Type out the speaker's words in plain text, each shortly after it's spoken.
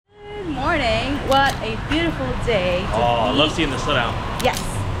what a beautiful day to I love seeing the sun out. Yes.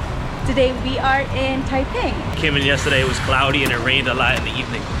 Today we are in Taiping. Came in yesterday, it was cloudy and it rained a lot in the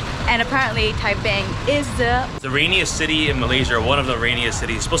evening. And apparently Taiping is the rainiest city in Malaysia, or one of the rainiest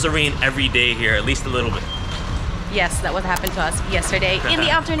cities. It's supposed to rain every day here, at least a little bit. Yes, that what happened to us yesterday in the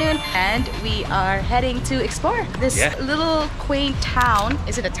afternoon. And we are heading to explore this little quaint town.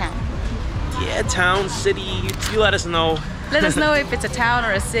 Is it a town? Yeah, town, city, you let us know. Let us know if it's a town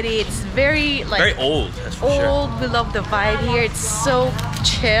or a city. It's very like very old, that's for old. Sure. We love the vibe here. It's so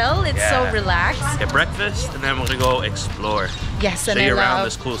chill. It's so relaxed. Get breakfast and then we're gonna go explore. Yes, and show you around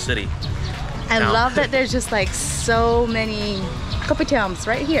this cool city. I love that there's just like so many kopitiams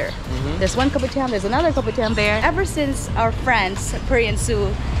right here. There's one kopitiam, there's another kopitiam there. Ever since our friends Pri and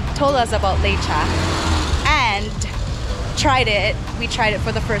Sue told us about lecha and we tried it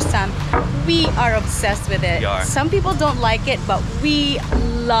for the first time. We are obsessed with it. Some people don't like it, but we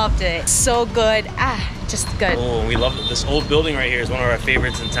loved it. So good. Just good. Oh, we love it. This old building right here is one of our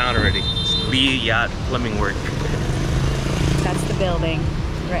favorites in town already. It's Lee Yacht Plumbing Work. That's the building.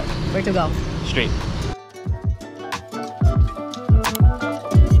 Right, where to go? Straight.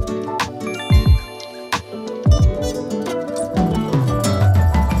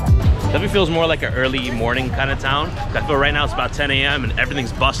 Definitely feels more like an early morning kind of town. I feel right now it's about 10 a.m. and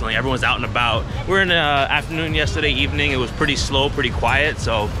everything's bustling. Everyone's out and about. We were in the afternoon yesterday evening. It was pretty slow, pretty quiet,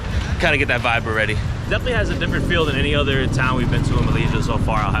 so kind of get that vibe already. Definitely has a different feel than any other town we've been to in Malaysia so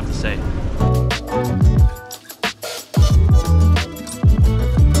far, I'll have to say.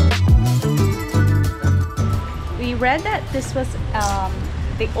 We read that this was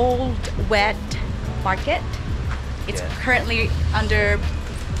the old wet market. It's currently under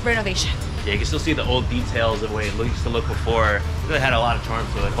renovation. Yeah, you can still see the old details of the way it used to look before. It really had a lot of charm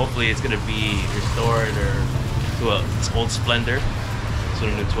to it. Hopefully it's going to be restored or to its old splendor. It's a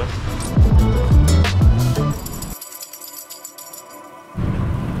new twist.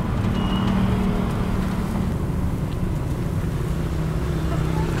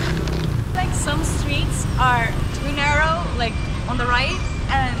 Like some streets are too narrow, like on the right,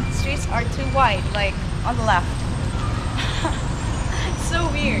 and streets are too wide, like on the left. So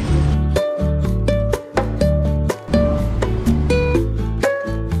weird.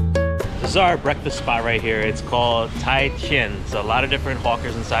 This is our breakfast spot right here. It's called Chien. So a lot of different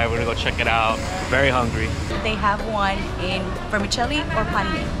hawkers inside. We're gonna go check it out. Very hungry. They have one in vermicelli or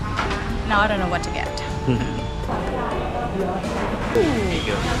pani. Now I don't know what to get. There you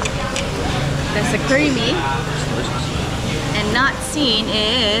go. There's a curry meat. And not seen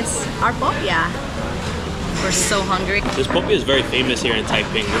is our popia. We're so hungry. This popia is very famous here in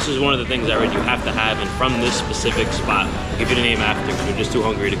Taiping. This is one of the things I read you have to have, and from this specific spot. I'll give you the name after because we're just too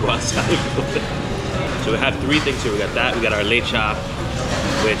hungry to go outside. So we have three things here. We got that, we got our lecha,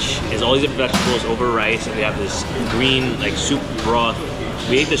 which is all these different vegetables over rice, and we have this green like soup broth.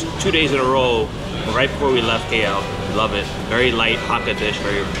 We ate this 2 days in a row right before we left KL. We love it. Very light Hakka dish,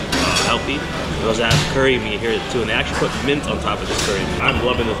 very healthy. We also have curry meat here too, and they actually put mint on top of this curry meat. I'm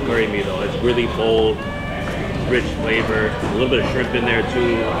loving this curry meat though. It's really bold, rich flavor, a little bit of shrimp in there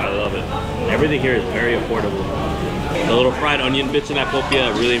too. I love it. Everything here is very affordable. The little fried onion bits in that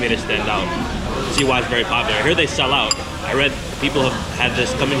popia really made it stand out. See why it's very popular. I heard they sell out. I read people have had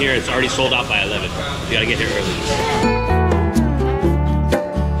this come in here, it's already sold out by 11. You gotta get here early.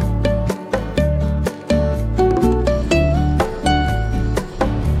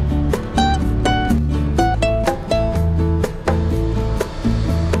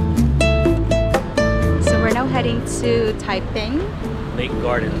 To Taiping Lake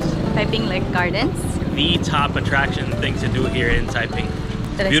Gardens. Taiping Lake Gardens. The top attraction thing to do here in Taiping.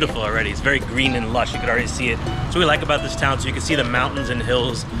 It's beautiful already. It's very green and lush. You could already see it. That's what we like about this town. So you can see the mountains and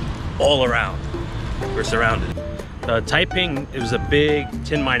hills all around. We're surrounded. Taiping, it was a big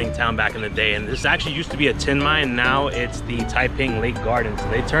tin mining town back in the day, and this actually used to be a tin mine. Now it's the Taiping Lake Gardens. So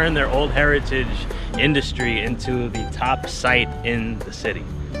they turned their old heritage industry into the top site in the city.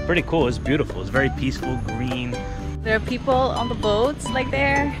 Pretty cool. It's beautiful. It's very peaceful, green. There are people on the boats like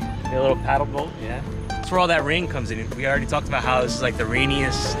there. A little paddle boat, yeah. That's where all that rain comes in. We already talked about how this is like the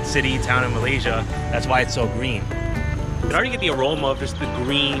rainiest city, town in Malaysia. That's why it's so green. You can already get the aroma of just the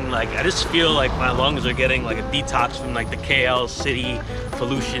green. Like, I just feel like my lungs are getting like a detox from like the KL city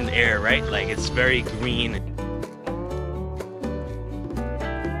pollution air, right? Like, it's very green.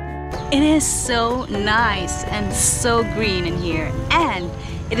 It is so nice and so green in here. And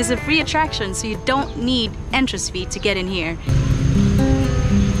it is a free attraction, so you don't need entrance fee to get in here.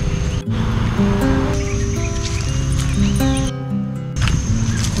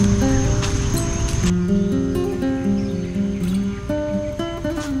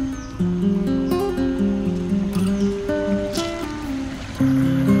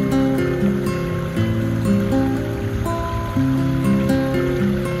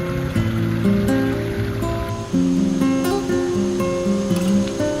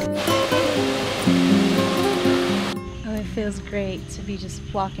 was great to be just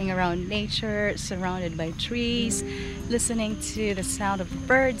walking around nature, surrounded by trees, listening to the sound of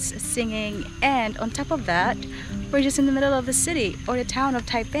birds singing, and on top of that, we're just in the middle of the city or the town of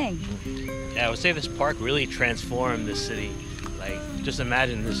Taiping. Yeah, I would say this park really transformed this city. Like, just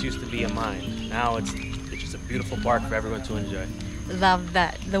imagine this used to be a mine. Now it's just a beautiful park for everyone to enjoy. Love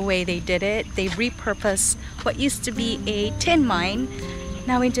that, the way they did it. They repurposed what used to be a tin mine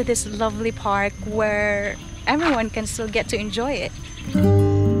now into this lovely park where everyone can still get to enjoy it.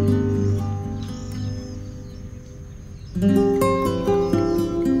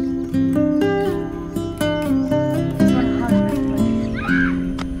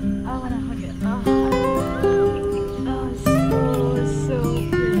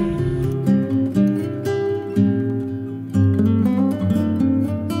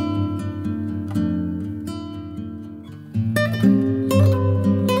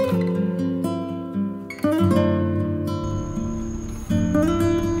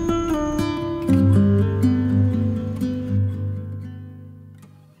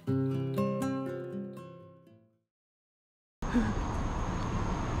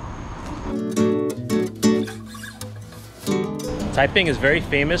 Taiping is very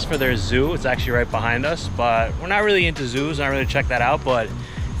famous for their zoo. It's actually right behind us, but we're not really into zoos, not really check that out, but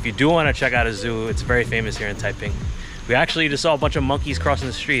if you do want to check out a zoo, it's very famous here in Taiping. We actually just saw a bunch of monkeys crossing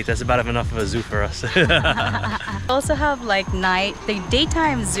the street. That's about enough of a zoo for us. We also have like the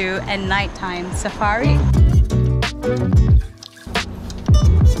daytime zoo and nighttime safari.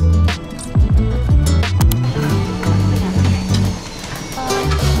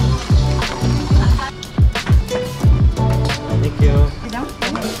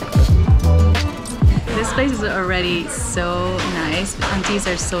 This place is already so nice. The aunties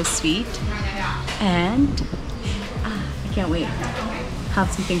are so sweet, and I can't wait. Have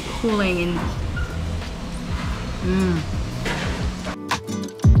something cooling and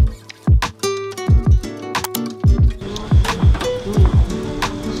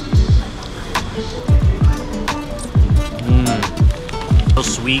So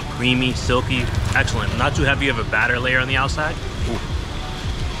sweet, creamy, silky, excellent. Not too heavy of a batter layer on the outside. Ooh.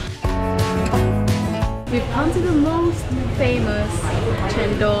 We've come to the most famous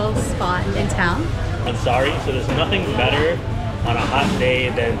Cendol spot in town. Ansari, so there's nothing better on a hot day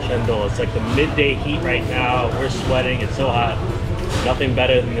than Cendol. It's like the midday heat right now. We're sweating, it's so hot. Nothing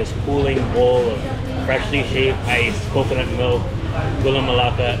better than this cooling bowl of freshly shaved ice, coconut milk, gula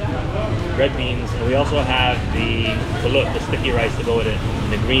melaka, red beans, and we also have the pulut, the sticky rice to go with it,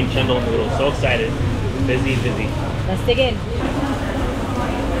 and the green Cendol noodles. So excited, busy. Let's dig in.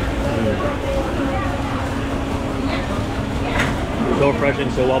 So refreshing,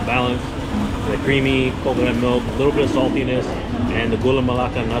 so well balanced. The creamy coconut milk, a little bit of saltiness, and the gula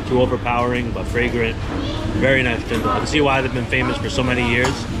melaka, not too overpowering but fragrant. Very nice Cendol. I can see why they've been famous for so many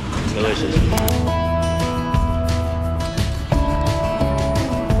years. Delicious.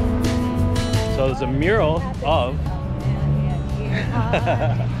 So there's a mural of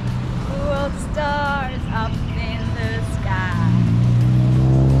World stars up in the sky.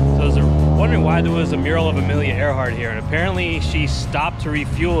 So I was wondering why there was a mural of Amelia Earhart here, and apparently she stopped to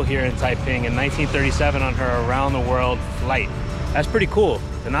refuel here in Taiping in 1937 on her around the world flight. That's pretty cool.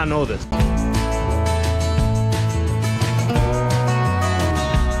 Did not know this.